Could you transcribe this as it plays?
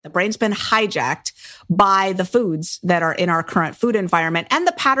brain's been hijacked by the foods that are in our current food environment and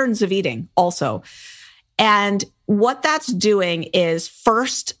the patterns of eating also. And what that's doing is,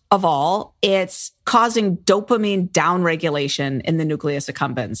 first of all, it's causing dopamine downregulation in the nucleus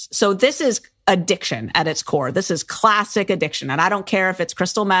accumbens. So this is addiction at its core. This is classic addiction. And I don't care if it's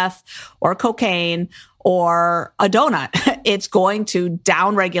crystal meth or cocaine or a donut. It's going to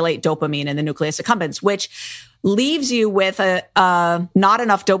downregulate dopamine in the nucleus accumbens, which leaves you with not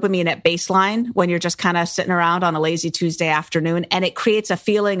enough dopamine at baseline when you're just kind of sitting around on a lazy Tuesday afternoon. And it creates a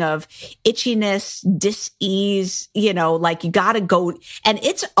feeling of itchiness, dis-ease, like you got to go, and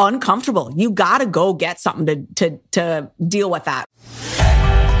it's uncomfortable. You got to go get something to deal with that.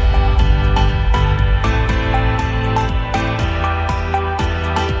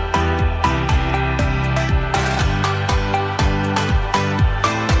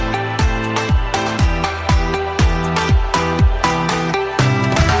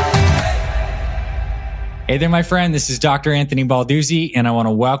 Hey there, my friend. This is Dr. Anthony Balduzzi, and I want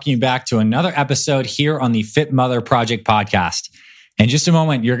to welcome you back to another episode here on the Fit Mother Project podcast. In just a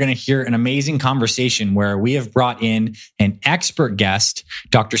moment, you're going to hear an amazing conversation where we have brought in an expert guest,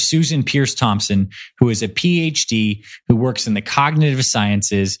 Dr. Susan Peirce Thompson, who is a Ph.D. who works in the cognitive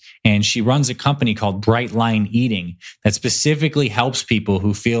sciences, and she runs a company called Bright Line Eating that specifically helps people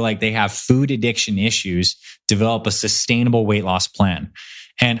who feel like they have food addiction issues develop a sustainable weight loss plan.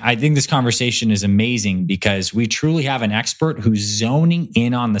 And I think this conversation is amazing because we truly have an expert who's zoning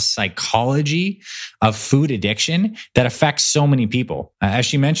in on the psychology of food addiction that affects so many people. As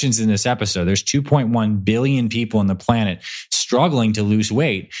she mentions in this episode, there's 2.1 billion people on the planet struggling to lose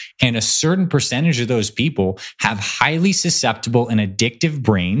weight. And a certain percentage of those people have highly susceptible and addictive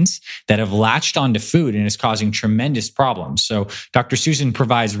brains that have latched onto food and is causing tremendous problems. So Dr. Susan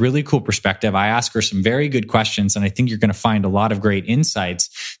provides really cool perspective. I ask her some very good questions, and I think you're going to find a lot of great insights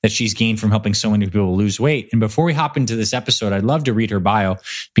that she's gained from helping so many people lose weight. And before we hop into this episode, I'd love to read her bio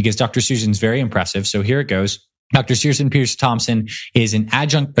because Dr. Susan's very impressive. So here it goes. Dr. Susan Peirce Thompson is an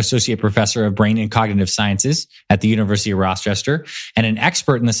adjunct associate professor of brain and cognitive sciences at the University of Rochester and an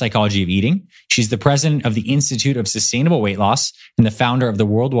expert in the psychology of eating. She's the president of the Institute of Sustainable Weight Loss and the founder of the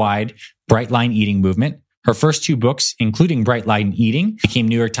worldwide Bright Line Eating movement. Her first two books, including Bright Line Eating, became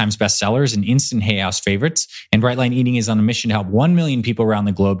New York Times bestsellers and instant Hay House favorites. And Bright Line Eating is on a mission to help 1 million people around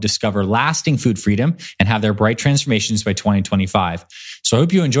the globe discover lasting food freedom and have their bright transformations by 2025. So I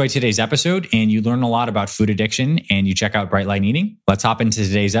hope you enjoyed today's episode and you learn a lot about food addiction and you check out Bright Line Eating. Let's hop into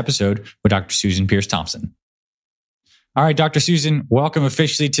today's episode with Dr. Susan Peirce Thompson. All right, Dr. Susan, welcome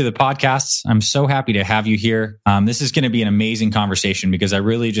officially to the podcast. I'm so happy to have you here. This is going to be an amazing conversation because I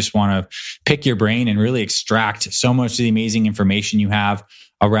really just want to pick your brain and really extract so much of the amazing information you have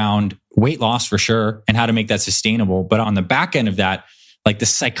around weight loss for sure and how to make that sustainable. But on the back end of that, like the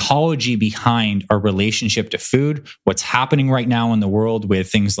psychology behind our relationship to food, what's happening right now in the world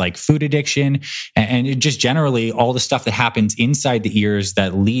with things like food addiction, and it just generally all the stuff that happens inside the ears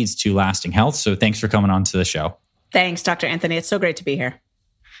that leads to lasting health. So thanks for coming on to the show. Thanks, Dr. Anthony. It's so great to be here.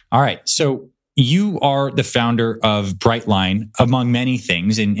 All right. So you are the founder of Bright Line, among many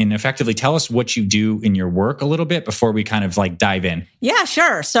things, and effectively tell us what you do in your work a little bit before we kind of like dive in. Yeah,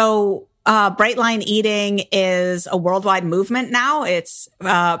 sure. So Bright Line Eating is a worldwide movement now. It's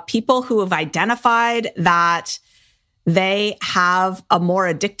people who have identified that they have a more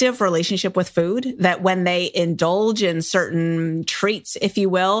addictive relationship with food, that when they indulge in certain treats, if you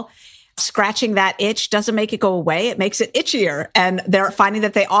will, scratching that itch doesn't make it go away. It makes it itchier. And they're finding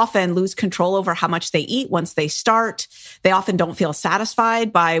that they often lose control over how much they eat once they start. They often don't feel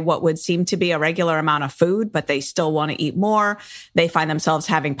satisfied by what would seem to be a regular amount of food, but they still want to eat more. They find themselves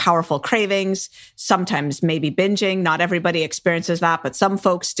having powerful cravings, sometimes maybe binging. Not everybody experiences that, but some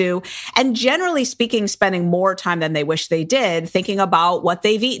folks do. And generally speaking, spending more time than they wish they did, thinking about what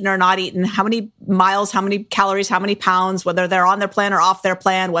they've eaten or not eaten, how many miles, how many calories, how many pounds, whether they're on their plan or off their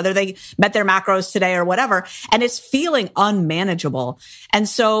plan, whether they met their macros today or whatever. And it's feeling unmanageable. And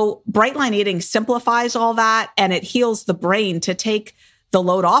so Bright Line Eating simplifies all that, and it heals the brain to take the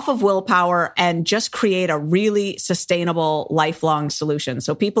load off of willpower and just create a really sustainable, lifelong solution.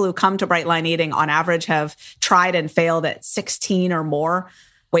 So people who come to Bright Line Eating on average have tried and failed at 16 or more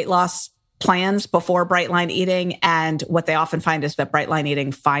weight loss plans before Bright Line Eating. And what they often find is that Bright Line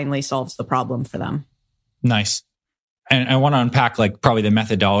Eating finally solves the problem for them. Nice. And I want to unpack like probably the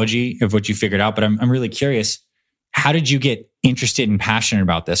methodology of what you figured out, but I'm really curious. How did you get interested and passionate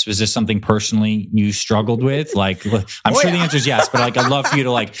about this? Was this something personally you struggled with? Like, I'm sure the answer is yes, but like, I'd love for you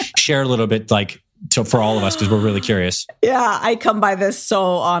to like share a little bit, like for all of us, because we're really curious. Yeah, I come by this so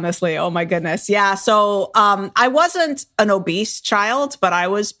honestly. Oh my goodness. Yeah. So I wasn't an obese child, but I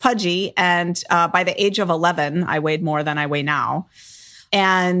was pudgy. And by the age of 11, I weighed more than I weigh now.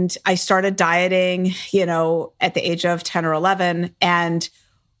 And I started dieting, at the age of 10 or 11. And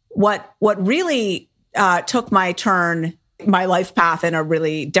what really took my life path in a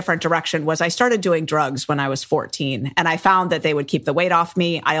really different direction was I started doing drugs when I was 14. And I found that they would keep the weight off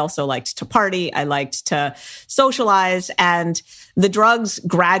me. I also liked to party. I liked to socialize. And the drugs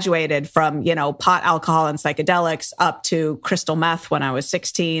graduated from, pot, alcohol, and psychedelics up to crystal meth when I was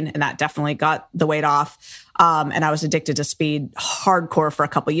 16. And that definitely got the weight off. And I was addicted to speed hardcore for a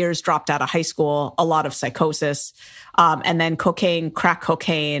couple of years, dropped out of high school, a lot of psychosis, and then cocaine, crack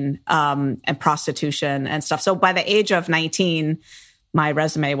cocaine, and prostitution and stuff. So by the age of 19, my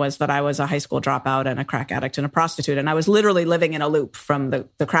resume was that I was a high school dropout and a crack addict and a prostitute. And I was literally living in a loop from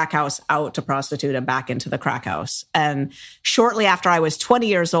the crack house out to prostitute and back into the crack house. And shortly after I was 20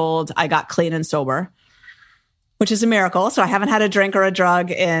 years old, I got clean and sober, which is a miracle. So I haven't had a drink or a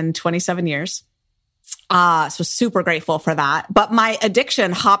drug in 27 years. So super grateful for that. But my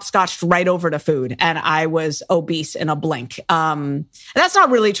addiction hopscotched right over to food, and I was obese in a blink. That's not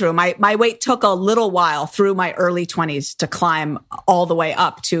really true. My weight took a little while through my early 20s to climb all the way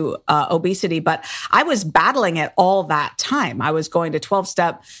up to obesity, but I was battling it all that time. I was going to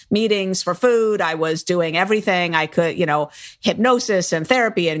 12-step meetings for food. I was doing everything I could, hypnosis and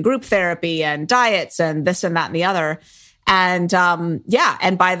therapy and group therapy and diets and this and that and the other. And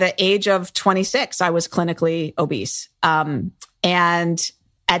and by the age of 26, I was clinically obese. And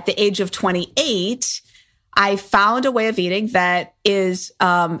at the age of 28, I found a way of eating that is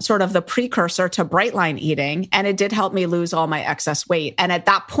sort of the precursor to bright line eating. And it did help me lose all my excess weight. And at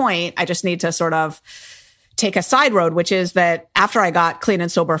that point, I just need to sort of take a side road, which is that after I got clean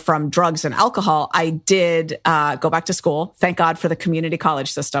and sober from drugs and alcohol, I did go back to school. Thank God for the community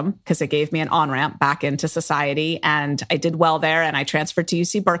college system, because it gave me an on-ramp back into society. And I did well there. And I transferred to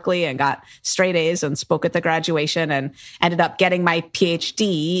UC Berkeley and got straight A's and spoke at the graduation and ended up getting my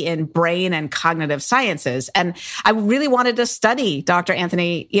Ph.D. in brain and cognitive sciences. And I really wanted to study, Dr.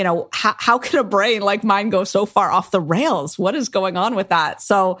 Anthony, how can a brain like mine go so far off the rails? What is going on with that?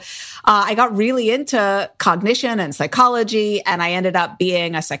 So I got really into cognition and psychology, and I ended up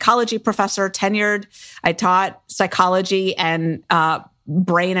being a psychology professor, tenured. I taught psychology and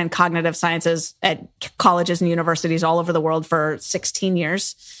brain and cognitive sciences at colleges and universities all over the world for 16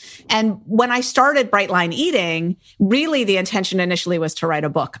 years. And when I started Bright Line Eating, really the intention initially was to write a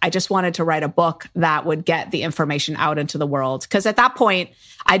book. I just wanted to write a book that would get the information out into the world. Because at that point,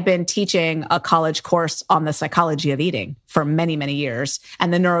 I'd been teaching a college course on the psychology of eating for many, many years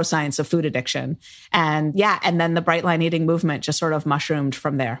and the neuroscience of food addiction. And then the Bright Line Eating movement just sort of mushroomed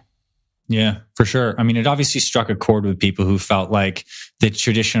from there. Yeah, for sure. I mean, it obviously struck a chord with people who felt like the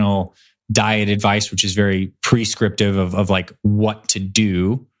traditional diet advice, which is very prescriptive of like what to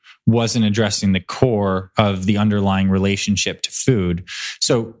do, wasn't addressing the core of the underlying relationship to food.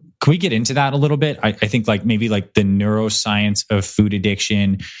 So can we get into that a little bit? I think maybe the neuroscience of food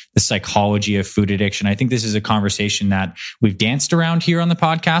addiction, the psychology of food addiction. I think this is a conversation that we've danced around here on the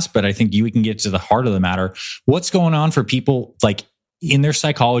podcast, but I think we can get to the heart of the matter. What's going on for people in their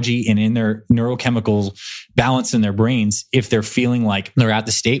psychology and in their neurochemical balance in their brains if they're feeling like they're at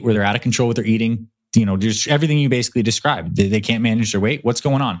the state where they're out of control with their eating, just everything you basically described. They can't manage their weight. What's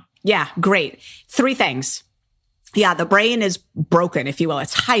going on? Yeah, great. 3 things. Yeah, the brain is broken, if you will.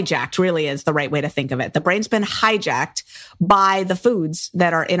 It's hijacked, really is the right way to think of it. The brain's been hijacked by the foods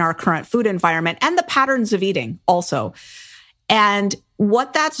that are in our current food environment and the patterns of eating also. And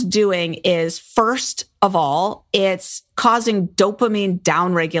what that's doing is, first of all, it's causing dopamine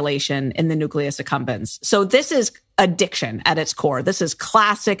downregulation in the nucleus accumbens. So this is addiction at its core. This is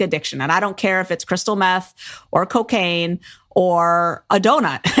classic addiction. And I don't care if it's crystal meth or cocaine or a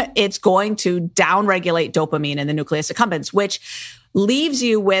donut. It's going to downregulate dopamine in the nucleus accumbens, which leaves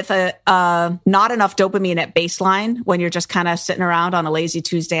you with not enough dopamine at baseline when you're just kind of sitting around on a lazy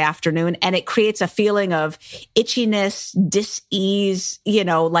Tuesday afternoon. And it creates a feeling of itchiness, dis-ease,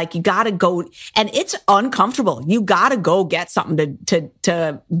 like you got to go, and it's uncomfortable. You got to go get something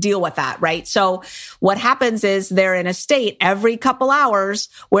to deal with that, right? So what happens is they're in a state every couple hours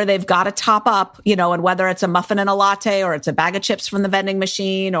where they've got to top up, and whether it's a muffin and a latte or it's a bag of chips from the vending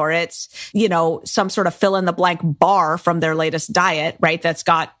machine or it's, some sort of fill in the blank bar from their latest diet, right? That's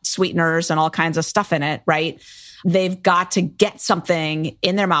got sweeteners and all kinds of stuff in it, right? They've got to get something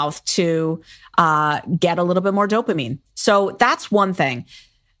in their mouth to get a little bit more dopamine. So that's one thing.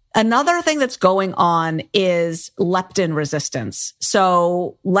 Another thing that's going on is leptin resistance.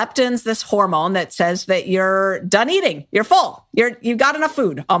 So leptin's this hormone that says that you're done eating, you're full, you've got enough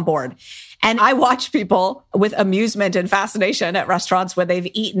food on board. And I watch people with amusement and fascination at restaurants where they've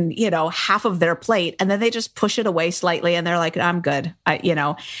eaten, half of their plate and then they just push it away slightly and they're like, I'm good,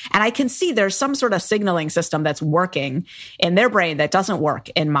 and I can see there's some sort of signaling system that's working in their brain that doesn't work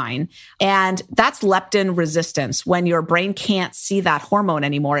in mine. And that's leptin resistance. When your brain can't see that hormone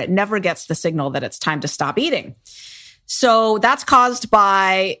anymore, it never gets the signal that it's time to stop eating. So that's caused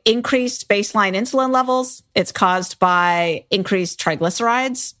by increased baseline insulin levels. It's caused by increased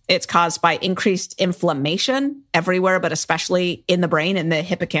triglycerides. It's caused by increased inflammation everywhere, but especially in the brain, in the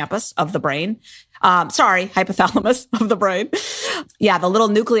hippocampus of the brain. Hypothalamus of the brain. Yeah, the little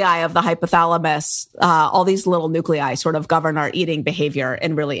nuclei of the hypothalamus, all these little nuclei sort of govern our eating behavior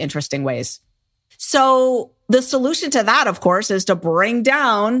in really interesting ways. So the solution to that, of course, is to bring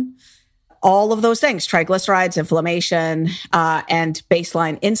down all of those things: triglycerides, inflammation, and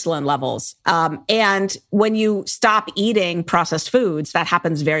baseline insulin levels. And when you stop eating processed foods, that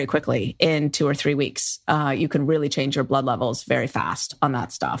happens very quickly in 2 or 3 weeks. You can really change your blood levels very fast on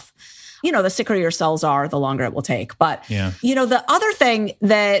that stuff. The sicker your cells are, the longer it will take. But, the other thing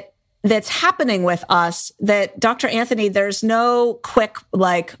that's happening with us that, Dr. Anthony, there's no quick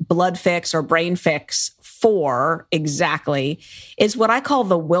blood fix or brain fix for exactly, is what I call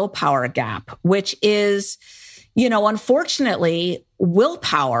the willpower gap, which is, unfortunately,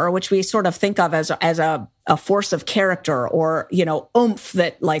 willpower, which we sort of think of as a force of character or, oomph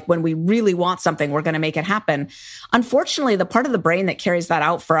that when we really want something, we're going to make it happen. Unfortunately, the part of the brain that carries that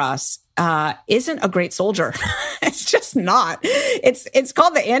out for us isn't a great soldier. It's just not. It's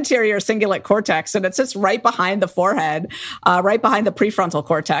called the anterior cingulate cortex, and it sits right behind the forehead, right behind the prefrontal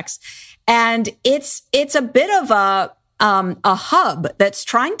cortex. And it's a bit of a hub that's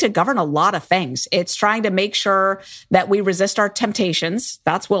trying to govern a lot of things. It's trying to make sure that we resist our temptations.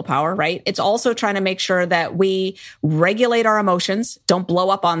 That's willpower, right? It's also trying to make sure that we regulate our emotions, don't blow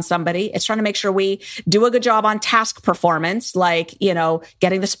up on somebody. It's trying to make sure we do a good job on task performance,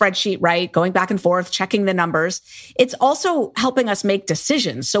 getting the spreadsheet right, going back and forth, checking the numbers. It's also helping us make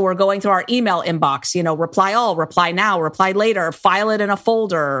decisions. So we're going through our email inbox, reply all, reply now, reply later, file it in a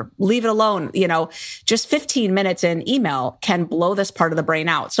folder, leave it alone. Just 15 minutes in email can blow this part of the brain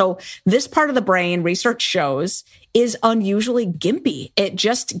out. So this part of the brain, research shows, is unusually gimpy. It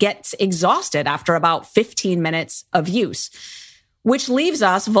just gets exhausted after about 15 minutes of use, which leaves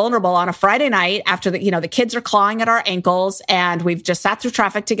us vulnerable on a Friday night after the kids are clawing at our ankles and we've just sat through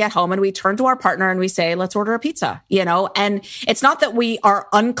traffic to get home, and we turn to our partner and we say, let's order a pizza, and it's not that we are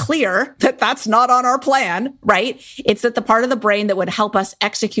unclear that that's not on our plan, right? It's that the part of the brain that would help us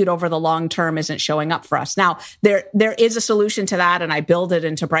execute over the long term isn't showing up for us. Now, there is a solution to that, and I build it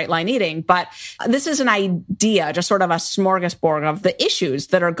into Bright Line Eating, but this is an idea, just sort of a smorgasbord of the issues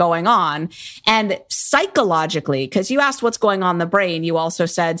that are going on. And psychologically, because you asked what's going on in the brain, you also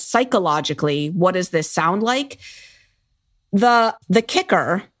said psychologically, what does this sound like? The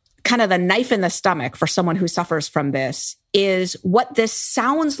kicker, kind of the knife in the stomach for someone who suffers from this, is what this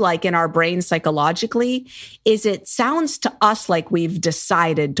sounds like in our brain psychologically is it sounds to us like we've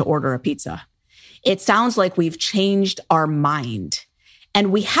decided to order a pizza. It sounds like we've changed our mind.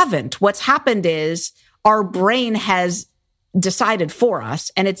 And we haven't. What's happened is our brain has decided for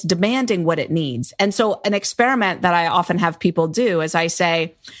us and it's demanding what it needs. And so an experiment that I often have people do is I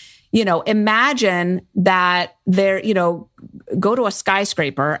say, imagine that go to a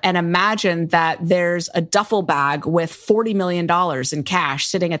skyscraper and imagine that there's a duffel bag with $40 million in cash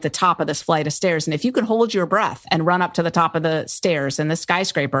sitting at the top of this flight of stairs. And if you can hold your breath and run up to the top of the stairs in the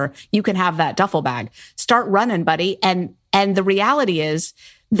skyscraper, you can have that duffel bag. Start running, buddy. And the reality is,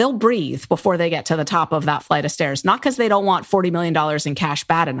 they'll breathe before they get to the top of that flight of stairs, not because they don't want $40 million in cash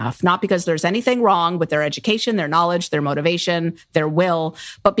bad enough, not because there's anything wrong with their education, their knowledge, their motivation, their will,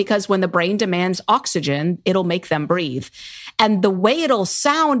 but because when the brain demands oxygen, it'll make them breathe. And the way it'll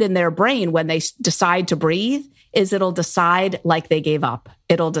sound in their brain when they decide to breathe is it'll decide like they gave up.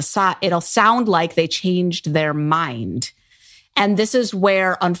 It'll sound like they changed their mind. And this is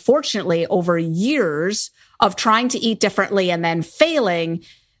where, unfortunately, over years of trying to eat differently and then failing,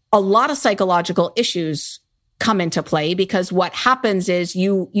 a lot of psychological issues come into play, because what happens is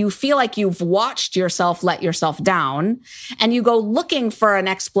you feel like you've watched yourself let yourself down, and you go looking for an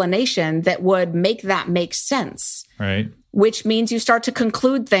explanation that would make that make sense. Right. Which means you start to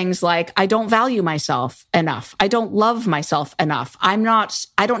conclude things like, I don't value myself enough. I don't love myself enough. I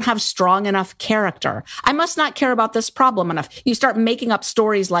don't have strong enough character. I must not care about this problem enough. You start making up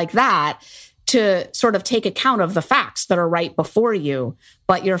stories like that to sort of take account of the facts that are right before you,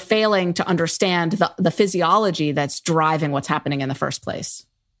 but you're failing to understand the physiology that's driving what's happening in the first place.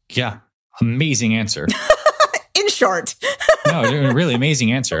 Yeah. Amazing answer. In short. No, really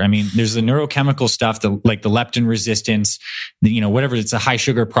amazing answer. I mean, there's the neurochemical stuff, like the leptin resistance, whatever. It's the high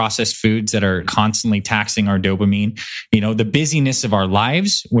sugar processed foods that are constantly taxing our dopamine, the busyness of our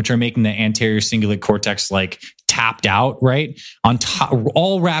lives, which are making the anterior cingulate cortex like tapped out, right? On top,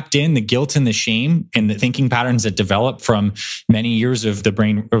 all wrapped in the guilt and the shame and the thinking patterns that develop from many years of the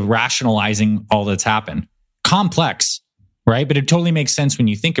brain rationalizing all that's happened. Complex. Right. But it totally makes sense when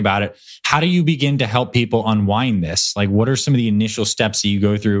you think about it. How do you begin to help people unwind this? Like, what are some of the initial steps that you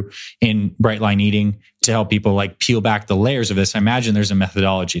go through in Bright Line Eating to help people like peel back the layers of this? I imagine there's a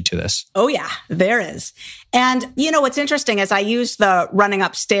methodology to this. Oh, yeah, there is. And, what's interesting is I use the running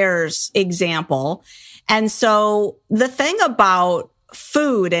upstairs example. And so the thing about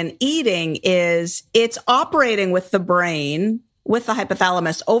food and eating is it's operating with the brain, with the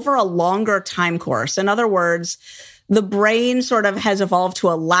hypothalamus over a longer time course. In other words, the brain sort of has evolved to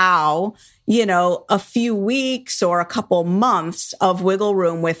allow, a few weeks or a couple months of wiggle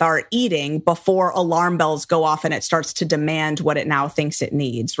room with our eating before alarm bells go off and it starts to demand what it now thinks it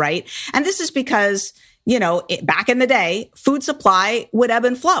needs, right? And this is because, back in the day, food supply would ebb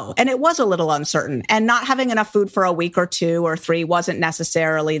and flow, and it was a little uncertain. And not having enough food for a week or 2 or 3 wasn't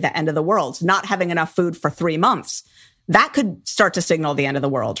necessarily the end of the world. Not having enough food for 3 months, that could start to signal the end of the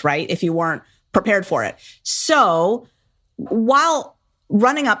world, right? If you weren't prepared for it. So while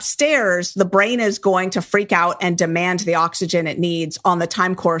running upstairs, the brain is going to freak out and demand the oxygen it needs on the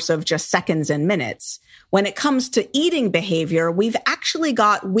time course of just seconds and minutes. When it comes to eating behavior, we've actually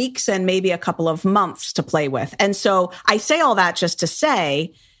got weeks and maybe a couple of months to play with. And so I say all that just to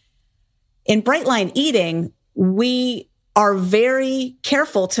say, in Bright Line Eating, we are very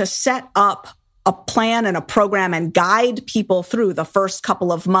careful to set up a plan and a program and guide people through the first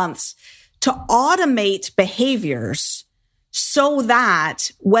couple of months to automate behaviors so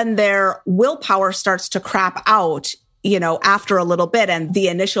that when their willpower starts to crap out, after a little bit and the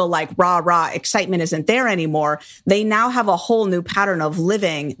initial rah excitement isn't there anymore, they now have a whole new pattern of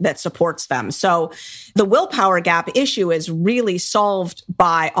living that supports them. So the willpower gap issue is really solved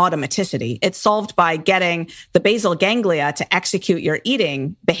by automaticity. It's solved by getting the basal ganglia to execute your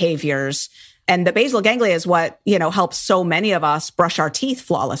eating behaviors. And the basal ganglia is what, helps so many of us brush our teeth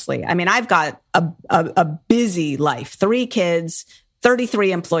flawlessly. I mean, I've got a busy life, 3 kids,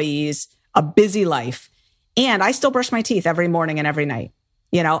 33 employees, a busy life. And I still brush my teeth every morning and every night.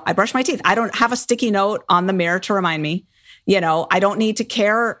 I brush my teeth. I don't have a sticky note on the mirror to remind me. I don't need to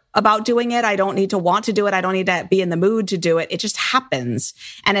care about doing it. I don't need to want to do it. I don't need to be in the mood to do it. It just happens.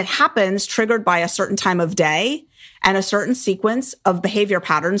 And it happens triggered by a certain time of day and a certain sequence of behavior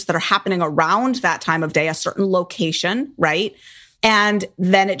patterns that are happening around that time of day, a certain location, right? And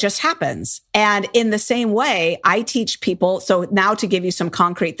then it just happens. And in the same way, I teach people, so now to give you some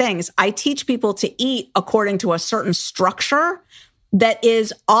concrete things, I teach people to eat according to a certain structure that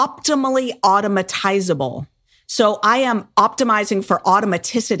is optimally automatizable. So I am optimizing for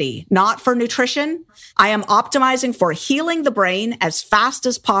automaticity, not for nutrition. I am optimizing for healing the brain as fast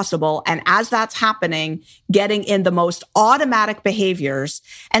as possible. And as that's happening, getting in the most automatic behaviors.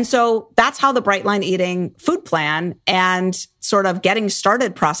 And so that's how the Bright Line Eating food plan and sort of getting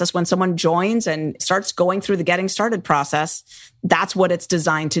started process, when someone joins and starts going through the getting started process, that's what it's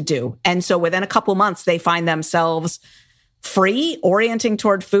designed to do. And so within a couple months, they find themselves free, orienting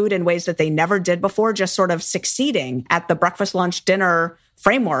toward food in ways that they never did before, just sort of succeeding at the breakfast, lunch, dinner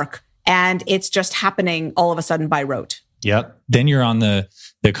framework. And it's just happening all of a sudden by rote. Yep. Then you're on the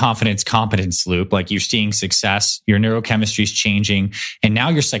confidence competence loop. Like, you're seeing success, your neurochemistry is changing, and now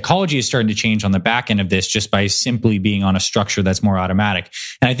your psychology is starting to change on the back end of this just by simply being on a structure that's more automatic.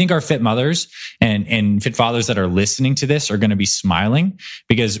 And I think our fit mothers and fit fathers that are listening to this are going to be smiling,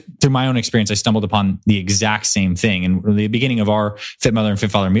 because through my own experience, I stumbled upon the exact same thing. And the beginning of our Fit Mother and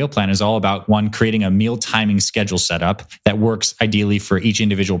Fit Father meal plan is all about, one, creating a meal timing schedule setup that works ideally for each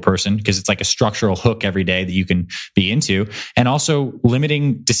individual person, because it's like a structural hook every day that you can be into. And also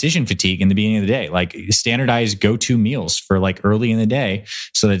limiting decision fatigue in the beginning of the day, like standardized go-to meals for like early in the day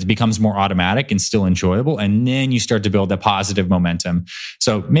so that it becomes more automatic and still enjoyable. And then you start to build that positive momentum.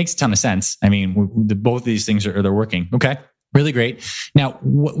 So it makes a ton of sense. I mean, both of these things they're working. Okay. Really great. Now,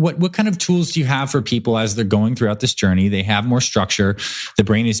 what kind of tools do you have for people as they're going throughout this journey? They have more structure. The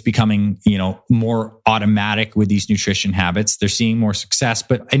brain is becoming, more automatic with these nutrition habits. They're seeing more success,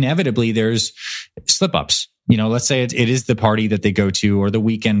 but inevitably there's slip-ups. let's say it is the party that they go to or the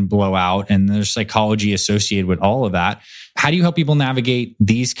weekend blowout, and there's psychology associated with all of that. How do you help people navigate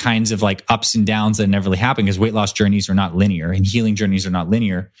these kinds of like ups and downs that never really happen? Because weight loss journeys are not linear and healing journeys are not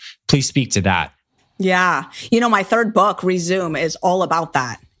linear. Please speak to that. Yeah. My third book, Resume, is all about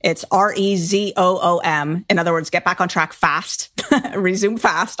that. It's REZOOM. In other words, get back on track fast. Resume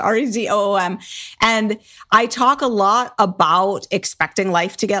fast, REZOOM. And I talk a lot about expecting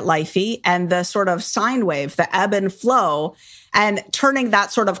life to get lifey and the sort of sine wave, the ebb and flow, and turning that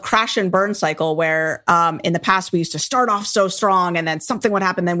sort of crash and burn cycle where in the past we used to start off so strong and then something would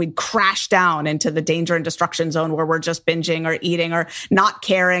happen, then we'd crash down into the danger and destruction zone where we're just binging or eating or not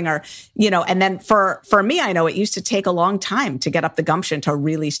caring or, and then for me, I know it used to take a long time to get up the gumption to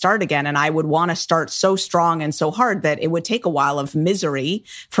really start again. And I would want to start so strong and so hard that it would take a while of misery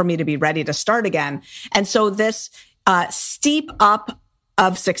for me to be ready to start again. And so this steep up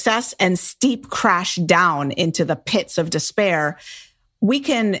of success and steep crash down into the pits of despair, we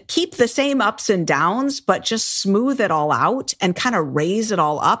can keep the same ups and downs, but just smooth it all out and kind of raise it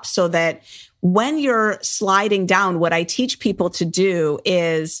all up so that when you're sliding down, what I teach people to do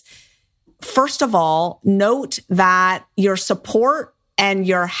is, first of all, note that your support and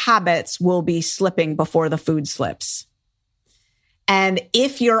your habits will be slipping before the food slips. And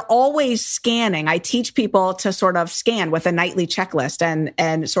if you're always scanning, I teach people to sort of scan with a nightly checklist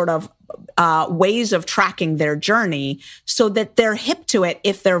and sort of ways of tracking their journey so that they're hip to it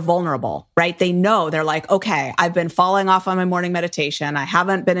if they're vulnerable, right? They know, they're like, okay, I've been falling off on my morning meditation. I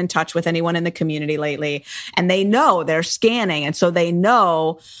haven't been in touch with anyone in the community lately. And they know they're scanning. And so they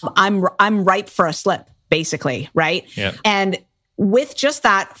know I'm ripe for a slip, basically, right? Yeah. And with just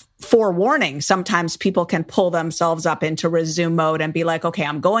that forewarning, sometimes people can pull themselves up into resume mode and be like, okay,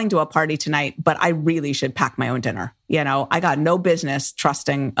 I'm going to a party tonight, but I really should pack my own dinner. I got no business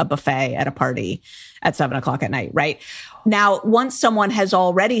trusting a buffet at a party at 7:00 at night, right? Now, once someone has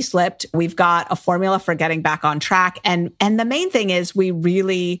already slipped, we've got a formula for getting back on track. And the main thing is we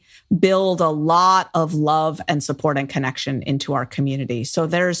really build a lot of love and support and connection into our community. So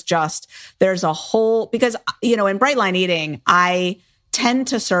there's a whole, because, in Bright Line Eating, I tend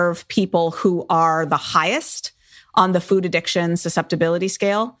to serve people who are the highest on the food addiction susceptibility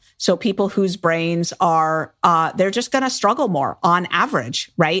scale. So people whose brains are, they're just going to struggle more on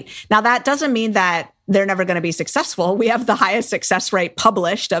average, right? Now, that doesn't mean that they're never going to be successful. We have the highest success rate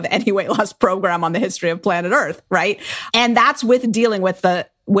published of any weight loss program on the history of planet Earth, right? And that's with dealing with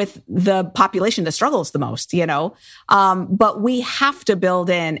the population that struggles the most, but we have to build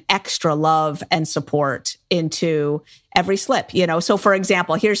in extra love and support into every slip, So for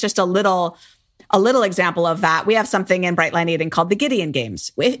example, here's just a little example of that. We have something in Bright Line Eating called the Gideon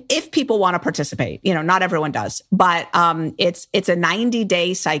Games. If people want to participate, not everyone does, but it's a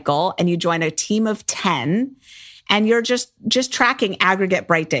 90-day cycle and you join a team of 10 and you're just tracking aggregate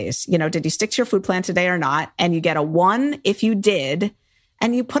bright days. Did you stick to your food plan today or not? And you get a 1 if you did,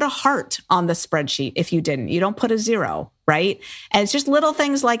 and you put a heart on the spreadsheet if you didn't. You don't put a 0, right? And it's just little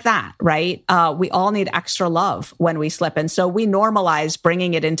things like that, right? We all need extra love when we slip. And so we normalize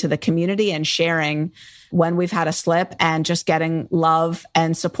bringing it into the community and sharing when we've had a slip and just getting love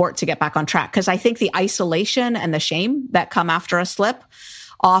and support to get back on track. Because I think the isolation and the shame that come after a slip,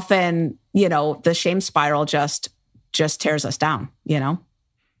 often, the shame spiral just tears us down,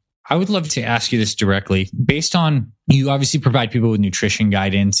 I would love to ask you this directly. Based on, you obviously provide people with nutrition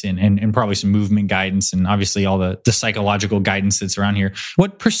guidance and probably some movement guidance and obviously all the psychological guidance that's around here.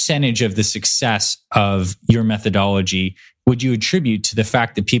 What percentage of the success of your methodology would you attribute to the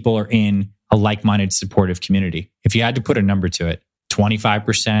fact that people are in a like-minded supportive community? If you had to put a number to it,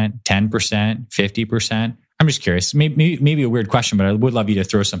 25%, 10%, 50%? I'm just curious. Maybe a weird question, but I would love you to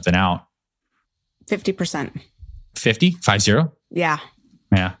throw something out. 50%. 50? 50? Yeah.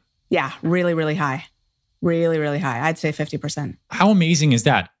 Yeah. Yeah, really, really high. Really, really high. I'd say 50%. How amazing is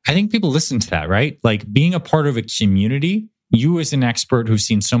that? I think people listen to that, right? Like being a part of a community, you as an expert who's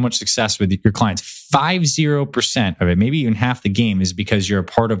seen so much success with your clients, 50% of it, maybe even half the game is because you're a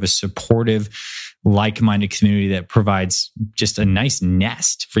part of a supportive, like-minded community that provides just a nice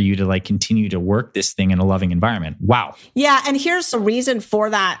nest for you to continue to work this thing in a loving environment. Wow. Yeah. And here's a reason for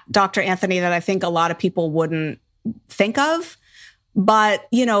that, Dr. Anthony, that I think a lot of people wouldn't think of. But,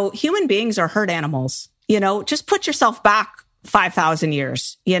 human beings are herd animals. Just put yourself back 5,000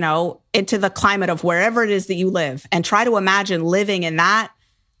 years, into the climate of wherever it is that you live and try to imagine living in that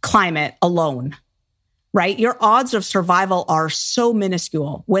climate alone, right? Your odds of survival are so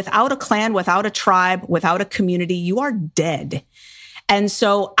minuscule. Without a clan, without a tribe, without a community, you are dead. And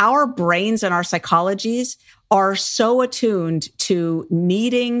so our brains and our psychologies are so attuned to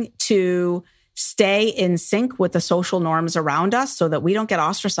needing to stay in sync with the social norms around us so that we don't get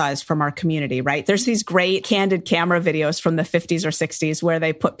ostracized from our community, right? There's these great candid camera videos from the 50s or 60s where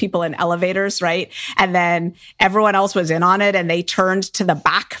they put people in elevators, right? And then everyone else was in on it and they turned to the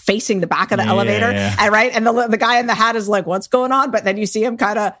back, facing the back of the elevator. And right. And the guy in the hat is like, what's going on? But then you see him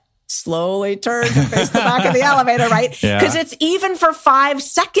kind of slowly turn to face the back of the elevator, right? Because it's even for 5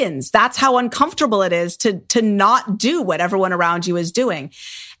 seconds. That's how uncomfortable it is to not do what everyone around you is doing.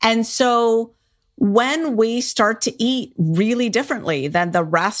 And so when we start to eat really differently than the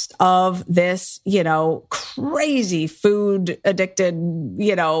rest of this, crazy food addicted,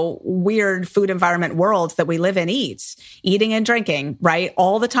 weird food environment world that we live in eats, eating and drinking, right?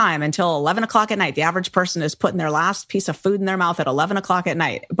 All the time until 11 o'clock at night. The average person is putting their last piece of food in their mouth at 11 o'clock at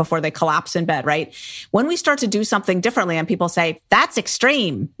night before they collapse in bed, right? When we start to do something differently and people say, that's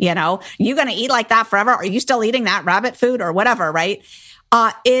extreme, you going to eat like that forever? Are you still eating that rabbit food or whatever, right?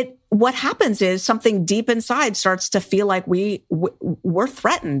 What happens is something deep inside starts to feel like we're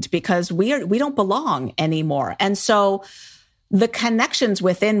threatened because we don't belong anymore. And so the connections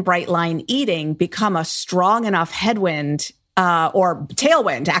within Bright Line Eating become a strong enough headwind or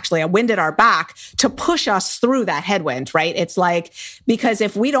tailwind, actually, a wind at our back to push us through that headwind, right? It's like, because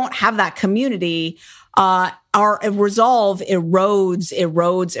if we don't have that community, our resolve erodes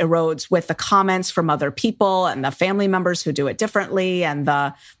with the comments from other people and the family members who do it differently. And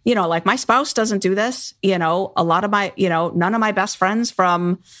like my spouse doesn't do this, a lot of my, none of my best friends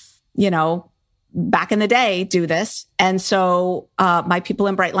from, back in the day do this. And so, my people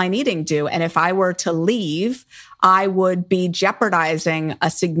in Bright Line Eating do. And if I were to leave, I would be jeopardizing a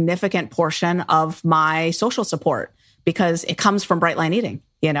significant portion of my social support because it comes from Bright Line Eating,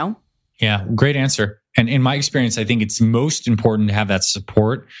 Yeah, great answer. And in my experience, I think it's most important to have that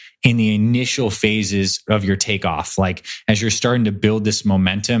support in the initial phases of your takeoff. Like as you're starting to build this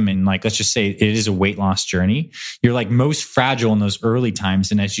momentum and let's just say it is a weight loss journey, you're most fragile in those early times.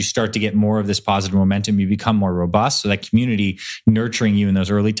 And as you start to get more of this positive momentum, you become more robust. So that community nurturing you in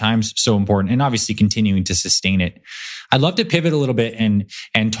those early times, so important. And obviously continuing to sustain it. I'd love to pivot a little bit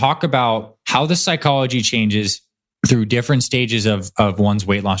and talk about how the psychology changes through different stages of one's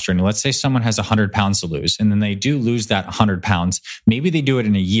weight loss journey. Let's say someone has 100 pounds to lose, and then they do lose that 100 pounds. Maybe they do it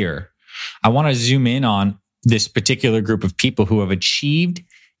in a year. I want to zoom in on this particular group of people who have achieved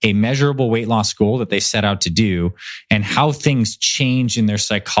a measurable weight loss goal that they set out to do and how things change in their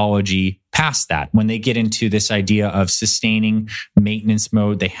psychology past that. When they get into this idea of sustaining maintenance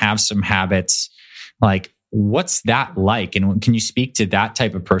mode, they have some habits. What's that like? And can you speak to that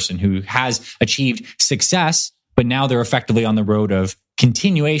type of person who has achieved success, but now they're effectively on the road of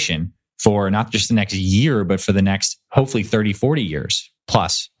continuation for not just the next year, but for the next, hopefully 30, 40 years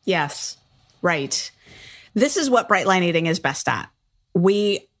plus? Yes, right. This is what Bright Line Eating is best at.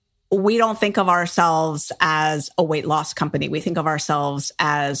 We don't think of ourselves as a weight loss company. We think of ourselves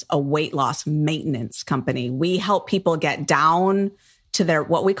as a weight loss maintenance company. We help people get down to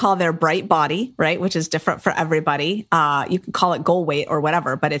what we call their bright body, right? Which is different for everybody. You can call it goal weight or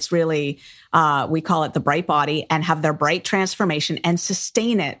whatever, but it's really, we call it the bright body, and have their bright transformation and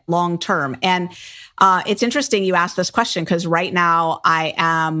sustain it long term. And it's interesting you asked this question because right now I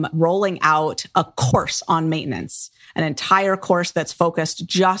am rolling out a course on maintenance, an entire course that's focused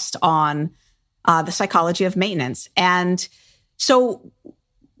just on the psychology of maintenance. And so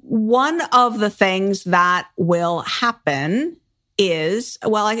one of the things that will happen is,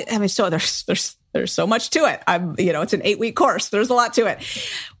 so there's so much to it. It's an 8-week course. There's a lot to it.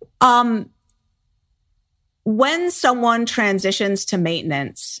 When someone transitions to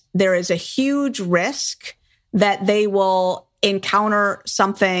maintenance, there is a huge risk that they will encounter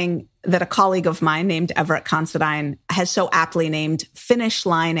something that a colleague of mine named Everett Considine has so aptly named finish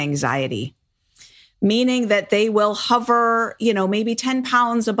line anxiety, meaning that they will hover, maybe 10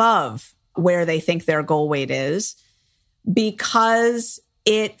 pounds above where they think their goal weight is, because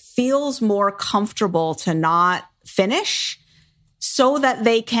it feels more comfortable to not finish so that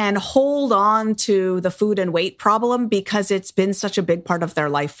they can hold on to the food and weight problem because it's been such a big part of their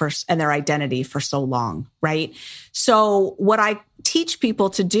life and their identity for so long, right? So what I teach people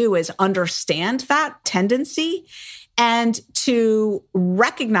to do is understand that tendency and to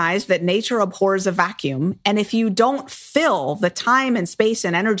recognize that nature abhors a vacuum. And if you don't fill the time and space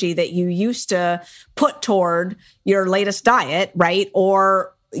and energy that you used to put toward your latest diet, right?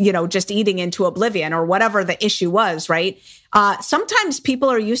 Or, just eating into oblivion or whatever the issue was, right? Sometimes people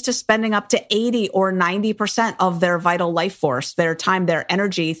are used to spending up to 80 or 90% of their vital life force, their time, their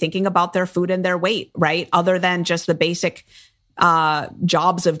energy, thinking about their food and their weight, right? Other than just the basic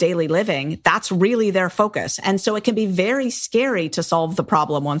jobs of daily living. That's really their focus. And so it can be very scary to solve the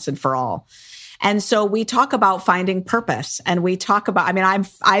problem once and for all. And so we talk about finding purpose, and we talk about, I mean,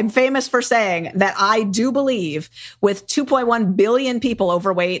 I'm famous for saying that I do believe with 2.1 billion people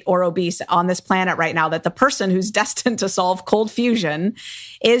overweight or obese on this planet right now, that the person who's destined to solve cold fusion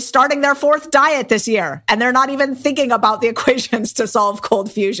is starting their 4th diet this year. And they're not even thinking about the equations to solve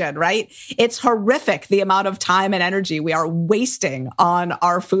cold fusion, right? It's horrific the amount of time and energy we are wasting on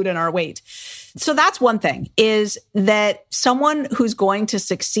our food and our weight. So that's one thing, is that someone who's going to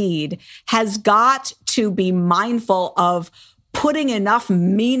succeed has got to be mindful of putting enough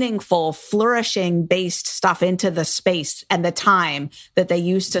meaningful, flourishing based stuff into the space and the time that they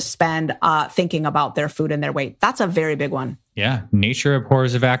used to spend thinking about their food and their weight. That's a very big one. Yeah. Nature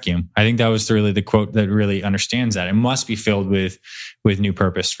abhors a vacuum. I think that was really the quote that really understands that. It must be filled with new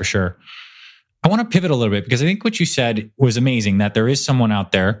purpose for sure. I want to pivot a little bit because I think what you said was amazing, that there is someone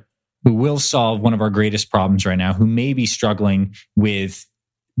out there who will solve one of our greatest problems right now, who may be struggling with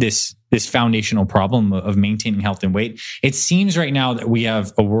this foundational problem of maintaining health and weight. It seems right now that we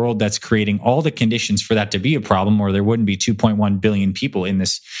have a world that's creating all the conditions for that to be a problem, or there wouldn't be 2.1 billion people in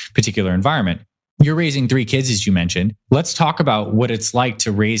this particular environment. You're raising 3 kids, as you mentioned. Let's talk about what it's like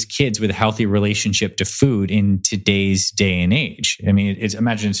to raise kids with a healthy relationship to food in today's day and age. I mean,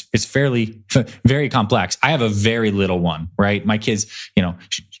 it's fairly, very complex. I have a very little one, right? My kids,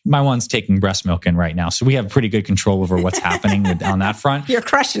 my one's taking breast milk in right now. So we have pretty good control over what's happening on that front. You're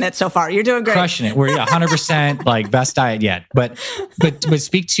crushing it so far. You're doing great. Crushing it. We're 100% like best diet yet. But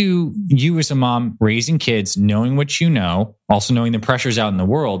speak to you as a mom raising kids, knowing what you know, also knowing the pressures out in the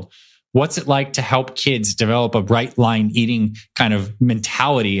world. What's it like to help kids develop a right line eating kind of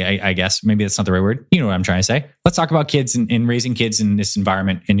mentality? I guess maybe that's not the right word. You know what I'm trying to say. Let's talk about kids and raising kids in this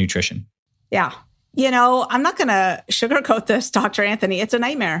environment in nutrition. Yeah. I'm not going to sugarcoat this, Dr. Anthony. It's a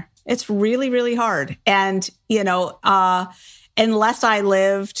nightmare. It's really, really hard. And, unless I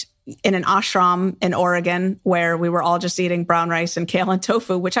lived in an ashram in Oregon where we were all just eating brown rice and kale and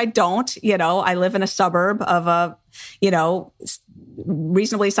tofu, which I don't, I live in a suburb of a,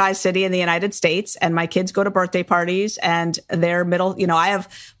 reasonably sized city in the United States, and my kids go to birthday parties and they're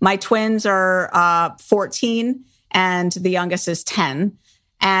my twins are 14 and the youngest is 10.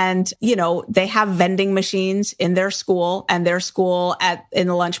 And, they have vending machines in their school, and their school in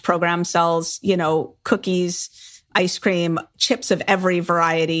the lunch program sells, cookies, ice cream, chips of every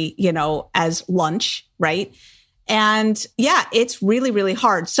variety, as lunch, right? And yeah, it's really, really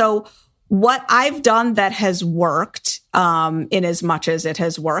hard. So what I've done that has worked, in as much as it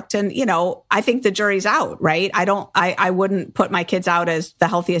has worked, and, I think the jury's out, right? I wouldn't put my kids out as the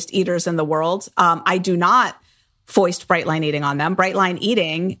healthiest eaters in the world. I do not foist bright line eating on them. Bright line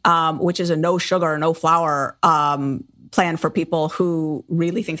eating, which is a no sugar, no flour, plan for people who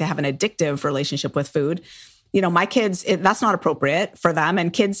really think they have an addictive relationship with food. My kids, that's not appropriate for them.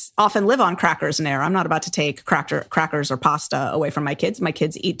 And kids often live on crackers and air. I'm not about to take crackers or pasta away from my kids. My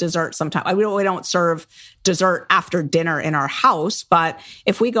kids eat dessert sometimes. We don't serve dessert after dinner in our house. But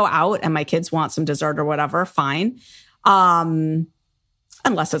if we go out and my kids want some dessert or whatever, fine.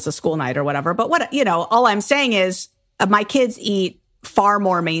 Unless it's a school night or whatever. But all I'm saying is my kids eat far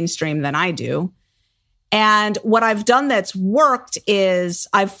more mainstream than I do. And what I've done that's worked is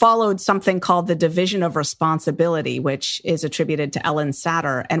I've followed something called the division of responsibility, which is attributed to Ellen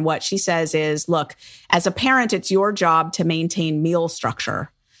Satter. And what she says is, look, as a parent, it's your job to maintain meal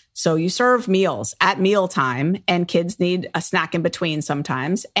structure. So you serve meals at mealtime, and kids need a snack in between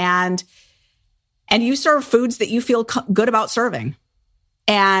sometimes. And you serve foods that you feel good about serving,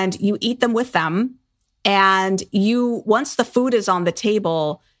 and you eat them with them. And once the food is on the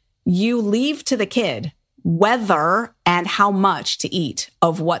table, you leave to the kid whether and how much to eat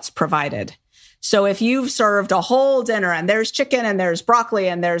of what's provided. So if you've served a whole dinner and there's chicken and there's broccoli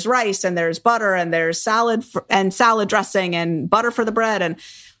and there's rice and there's butter and there's salad and salad dressing and butter for the bread,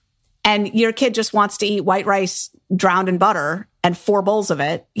 and your kid just wants to eat white rice drowned in butter and 4 bowls of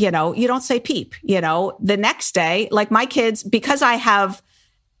it, you don't say peep. The next day, like my kids, because I have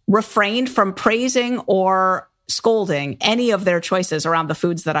refrained from praising or scolding any of their choices around the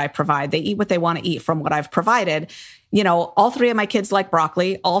foods that I provide. They eat what they want to eat from what I've provided. All 3 of my kids like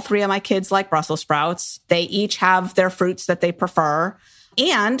broccoli. All 3 of my kids like Brussels sprouts. They each have their fruits that they prefer.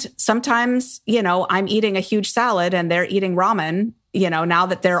 And sometimes, I'm eating a huge salad and they're eating ramen. Now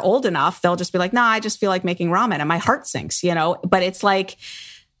that they're old enough, they'll just be like, no, I just feel like making ramen. And my heart sinks, but it's like,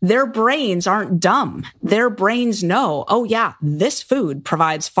 their brains aren't dumb. Their brains know, oh yeah, this food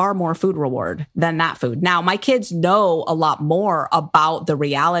provides far more food reward than that food. Now, my kids know a lot more about the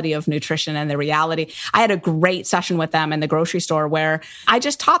reality of nutrition and the reality. I had a great session with them in the grocery store where I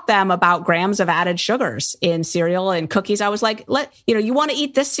just taught them about grams of added sugars in cereal and cookies. I was like, you want to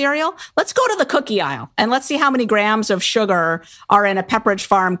eat this cereal? Let's go to the cookie aisle and let's see how many grams of sugar are in a Pepperidge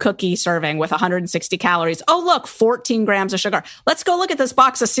Farm cookie serving with 160 calories. Oh, look, 14 grams of sugar. Let's go look at this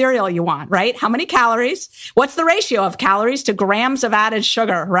box of cereal you want, right? How many calories? What's the ratio of calories to grams of added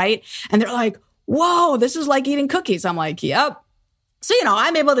sugar, right? And they're like, whoa, this is like eating cookies. I'm like, yep. So,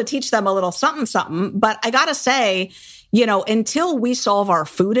 I'm able to teach them a little something, but I got to say, until we solve our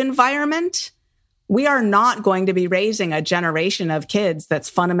food environment, we are not going to be raising a generation of kids that's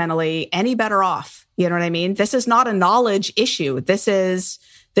fundamentally any better off. You know what I mean? This is not a knowledge issue. This is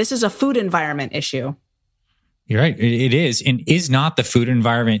a food environment issue. You're right. It is. And is not the food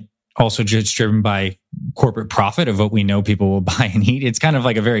environment also just driven by corporate profit of what we know people will buy and eat? It's kind of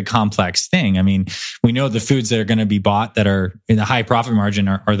like a very complex thing. I mean, we know the foods that are going to be bought that are in the high profit margin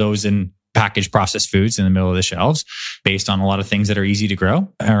are those in packaged processed foods in the middle of the shelves based on a lot of things that are easy to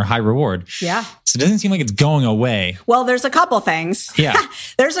grow or high reward. Yeah. So it doesn't seem like it's going away. Well, there's a couple things. Yeah.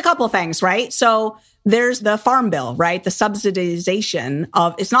 There's a couple things, right? So there's the farm bill, right? The subsidization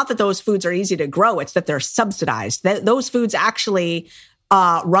of, it's not that those foods are easy to grow, it's that they're subsidized. Those foods actually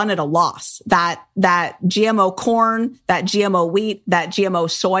run at a loss. That GMO corn, that GMO wheat, that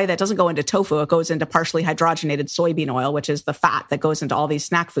GMO soy, that doesn't go into tofu. It goes into partially hydrogenated soybean oil, which is the fat that goes into all these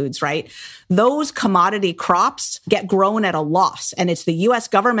snack foods, right? Those commodity crops get grown at a loss. And it's the US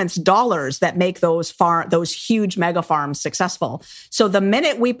government's dollars that make those huge mega farms successful. So the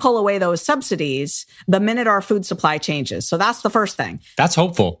minute we pull away those subsidies, the minute our food supply changes. So that's the first thing. That's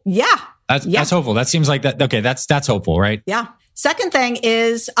hopeful. Yeah. That's hopeful. That seems like that. Okay. That's hopeful, right? Yeah. Second thing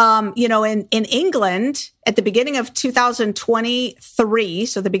is, in England at the beginning of 2023,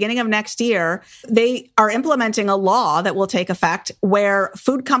 so the beginning of next year, they are implementing a law that will take effect where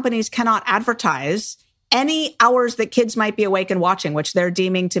food companies cannot advertise any hours that kids might be awake and watching, which they're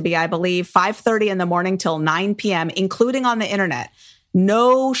deeming to be, I believe, 5:30 in the morning till 9 p.m., including on the internet.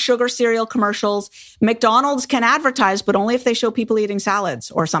 No sugar cereal commercials. McDonald's can advertise, but only if they show people eating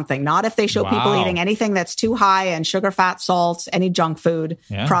salads or something, not if they show people eating anything that's too high in sugar, fat, salts, any junk food,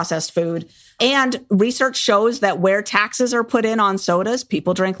 processed food. And research shows that where taxes are put in on sodas,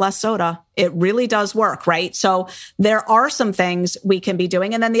 people drink less soda. It really does work, right? So there are some things we can be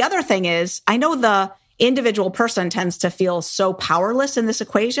doing. And then the other thing is, I know the individual person tends to feel so powerless in this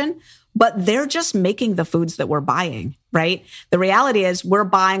equation, but they're just making the foods that we're buying, right? The reality is we're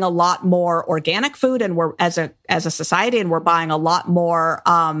buying a lot more organic food, and we're as a society, and we're buying a lot more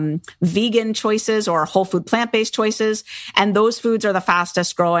vegan choices or whole food plant-based choices. And those foods are the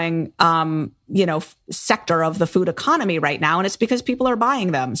fastest growing sector of the food economy right now. And it's because people are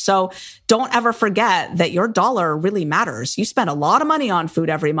buying them. So don't ever forget that your dollar really matters. You spend a lot of money on food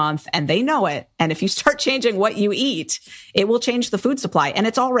every month, and they know it. And if you start changing what you eat, it will change the food supply. And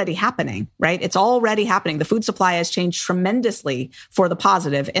it's already happening, right? It's already happening. The food supply has changed tremendously for the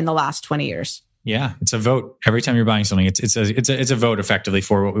positive in the last 20 years. Yeah, it's a vote. Every time you're buying something, it's a vote effectively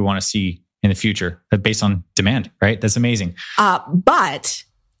for what we want to see in the future based on demand, right? That's amazing. But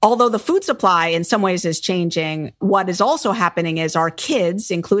although the food supply in some ways is changing, what is also happening is our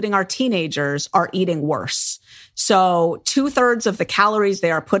kids, including our teenagers, are eating worse. So 2/3 of the calories they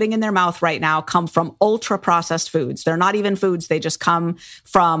are putting in their mouth right now come from ultra processed foods. They're not even foods. They just come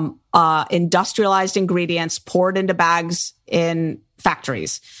from industrialized ingredients poured into bags in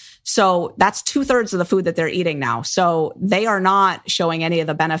factories. So that's 2/3 of the food that they're eating now. So they are not showing any of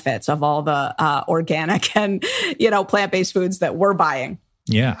the benefits of all the organic and, plant-based foods that we're buying.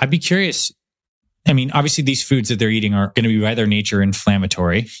 Yeah, I'd be curious. I mean, obviously these foods that they're eating are going to be by their nature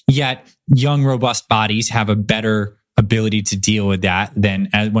inflammatory, yet young, robust bodies have a better ability to deal with that than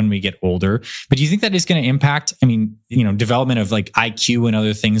when we get older. But do you think that is going to impact, development of like IQ and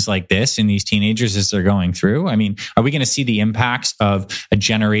other things like this in these teenagers as they're going through? I mean, are we going to see the impacts of a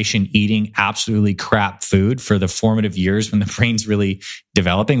generation eating absolutely crap food for the formative years when the brain's really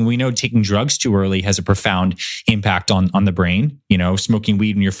developing? We know taking drugs too early has a profound impact on the brain. Smoking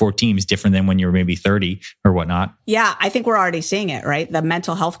weed when you're 14 is different than when you're maybe 30 or whatnot. Yeah, I think we're already seeing it, right? The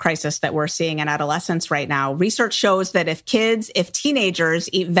mental health crisis that we're seeing in adolescence right now. Research shows that if teenagers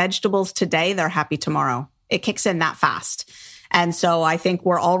eat vegetables today, they're happy tomorrow. It kicks in that fast. And so I think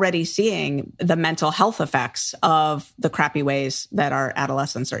we're already seeing the mental health effects of the crappy ways that our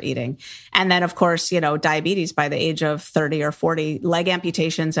adolescents are eating. And then, of course, diabetes by the age of 30 or 40, leg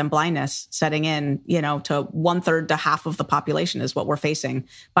amputations and blindness setting in, to 1/3 to half of the population is what we're facing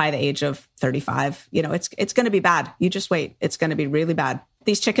by the age of 35. It's going to be bad. You just wait. It's going to be really bad.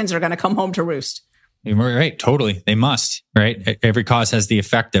 These chickens are going to come home to roost. Right. Totally. They must, right? Every cause has the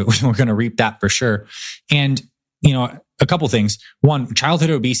effect that we're going to reap that for sure. And, a couple things. One,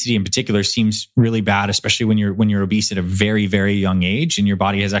 childhood obesity in particular seems really bad, especially when you're obese at a very, very young age and your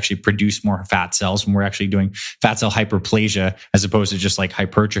body has actually produced more fat cells when we're actually doing fat cell hyperplasia as opposed to just like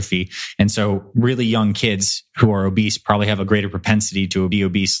hypertrophy. And so really young kids who are obese probably have a greater propensity to be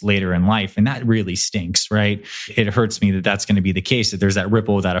obese later in life. And that really stinks, right? It hurts me that that's going to be the case, that there's that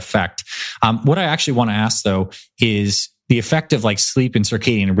ripple, that effect. What I actually want to ask though is the effect of like sleep and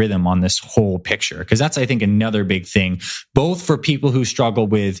circadian rhythm on this whole picture. Because that's, I think, another big thing, both for people who struggle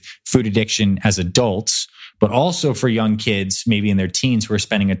with food addiction as adults, but also for young kids, maybe in their teens who are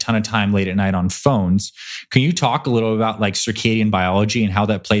spending a ton of time late at night on phones. Can you talk a little about like circadian biology and how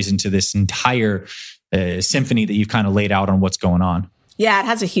that plays into this entire symphony that you've kind of laid out on what's going on? Yeah, it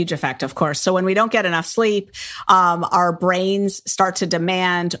has a huge effect, of course. So when we don't get enough sleep, our brains start to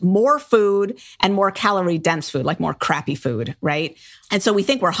demand more food and more calorie dense food, like more crappy food, right? And so we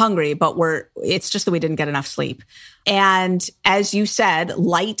think we're hungry, but it's just that we didn't get enough sleep. And as you said,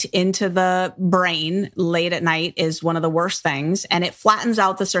 light into the brain late at night is one of the worst things. And it flattens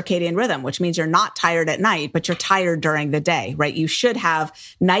out the circadian rhythm, which means you're not tired at night, but you're tired during the day, right? You should have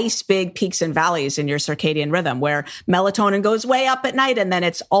nice big peaks and valleys in your circadian rhythm where melatonin goes way up at night and then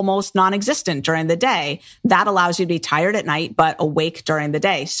it's almost non-existent during the day. That allows you to be tired at night, but awake during the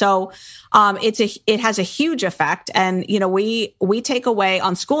day. So it has a huge effect. And, we take away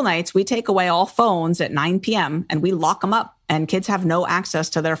on school nights, we take away all phones at 9 p.m. and we lock them up and kids have no access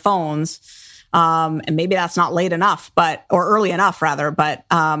to their phones. And maybe that's not late enough, or early enough rather, but,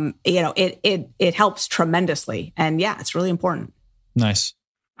 it helps tremendously. And yeah, it's really important. Nice.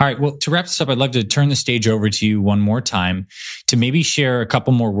 All right. Well, to wrap this up, I'd love to turn the stage over to you one more time to maybe share a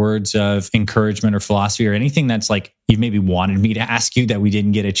couple more words of encouragement or philosophy or anything that's like you maybe wanted me to ask you that we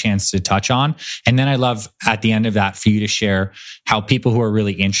didn't get a chance to touch on. And then I'd love at the end of that for you to share how people who are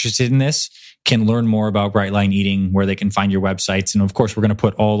really interested in this can learn more about Bright Line Eating, where they can find your websites. And of course, we're going to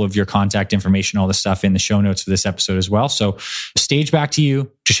put all of your contact information, all the stuff in the show notes for this episode as well. So stage back to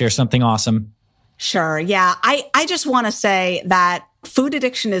you to share something awesome. Sure. Yeah. I just want to say that food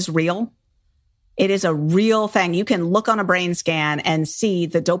addiction is real. It is a real thing. You can look on a brain scan and see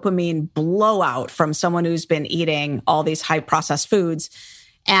the dopamine blowout from someone who's been eating all these high processed foods.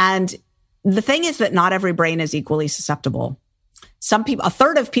 And the thing is that not every brain is equally susceptible. Some people,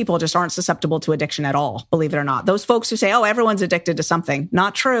 1/3 of people just aren't susceptible to addiction at all, believe it or not. Those folks who say, oh, everyone's addicted to something.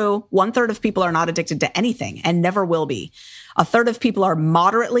 Not true. 1/3 of people are not addicted to anything and never will be. 1/3 of people are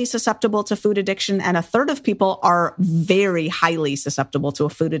moderately susceptible to food addiction, and 1/3 of people are very highly susceptible to a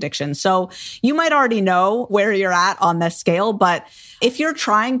food addiction. So you might already know where you're at on this scale, but if you're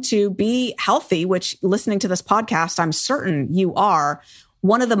trying to be healthy, which listening to this podcast, I'm certain you are,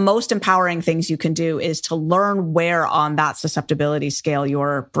 one of the most empowering things you can do is to learn where on that susceptibility scale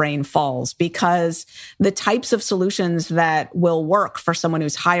your brain falls, because the types of solutions that will work for someone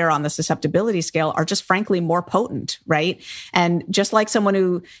who's higher on the susceptibility scale are just frankly more potent, right? And just like someone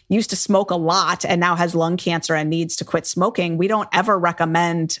who used to smoke a lot and now has lung cancer and needs to quit smoking, we don't ever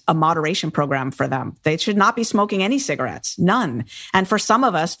recommend a moderation program for them. They should not be smoking any cigarettes, none. And for some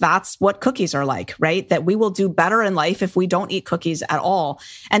of us, that's what cookies are like, right? That we will do better in life if we don't eat cookies at all.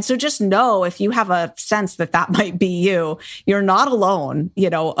 And so just know, if you have a sense that that might be you, you're not alone.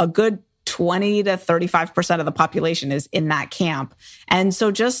 A good 20 to 35% of the population is in that camp. And so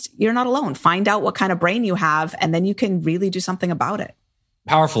you're not alone. Find out what kind of brain you have, and then you can really do something about it.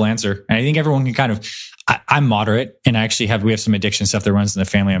 Powerful answer. And I think everyone can I'm moderate, and we have some addiction stuff that runs in the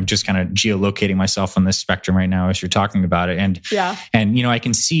family. I'm just kind of geolocating myself on this spectrum right now as you're talking about it. And I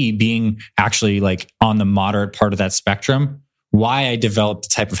can see being actually like on the moderate part of that spectrum, why I developed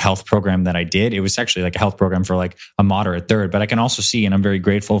the type of health program that I did. It was actually like a health program for like a moderate third, but I can also see, and I'm very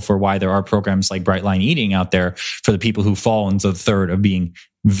grateful for why there are programs like Bright Line Eating out there for the people who fall into the third of being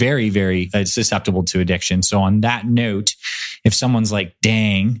very, very susceptible to addiction. So on that note, if someone's like,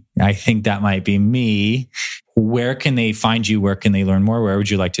 dang, I think that might be me, where can they find you? Where can they learn more? Where would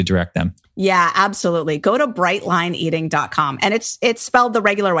you like to direct them? Yeah, absolutely. Go to brightlineeating.com. And it's spelled the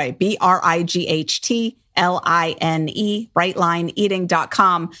regular way, BRIGHTLINE,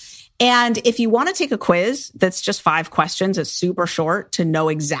 brightlineeating.com. And if you want to take a quiz that's just 5 questions, it's super short to know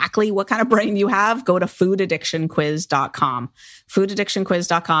exactly what kind of brain you have, go to foodaddictionquiz.com.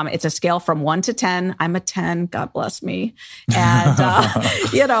 Foodaddictionquiz.com. It's a scale from 1 to 10. I'm a 10. God bless me. And,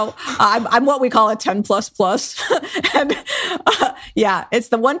 I'm what we call a 10 plus. And yeah, it's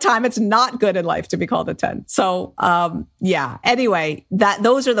the one time it's not good in life to be called a 10. So, anyway,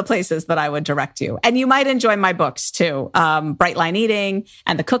 those are the places that I would direct you. And you might enjoy my books too. Bright Line Eating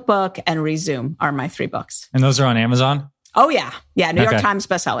and the Cookbook and Resume are my 3 books. And those are on Amazon? Oh, yeah. Yeah. New York Times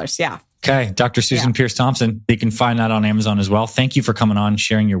bestsellers. Yeah. Okay. Dr. Susan Peirce Thompson. You can find that on Amazon as well. Thank you for coming on,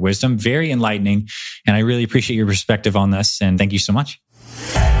 sharing your wisdom. Very enlightening. And I really appreciate your perspective on this. And thank you so much.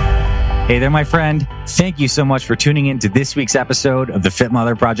 Hey there, my friend. Thank you so much for tuning in to this week's episode of the Fit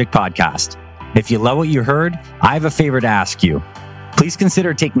Mother Project podcast. If you love what you heard, I have a favor to ask you. Please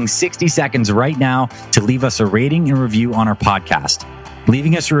consider taking 60 seconds right now to leave us a rating and review on our podcast.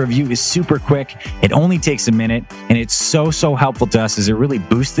 Leaving us a review is super quick. It only takes a minute, and it's so helpful to us as it really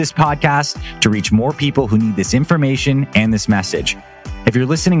boosts this podcast to reach more people who need this information and this message. If you're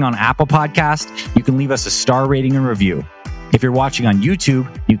listening on Apple Podcast, you can leave us a star rating and review. If you're watching on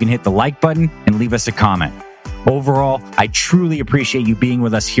YouTube, you can hit the like button and leave us a comment. Overall, I truly appreciate you being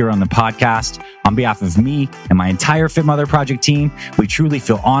with us here on the podcast. On behalf of me and my entire Fit Mother Project team, we truly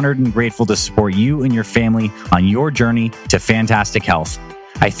feel honored and grateful to support you and your family on your journey to fantastic health.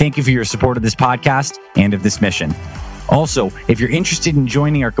 I thank you for your support of this podcast and of this mission. Also, if you're interested in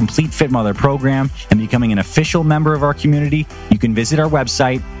joining our Complete Fit Mother program and becoming an official member of our community, you can visit our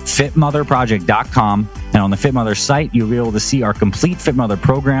website, fitmotherproject.com. And on the Fit Mother site, you'll be able to see our Complete Fit Mother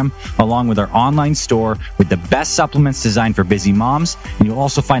program, along with our online store with the best supplements designed for busy moms. And you'll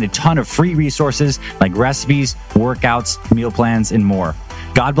also find a ton of free resources like recipes, workouts, meal plans, and more.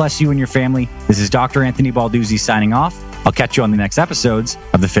 God bless you and your family. This is Dr. Anthony Balduzzi signing off. I'll catch you on the next episodes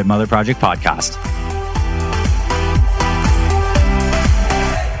of the Fit Mother Project podcast.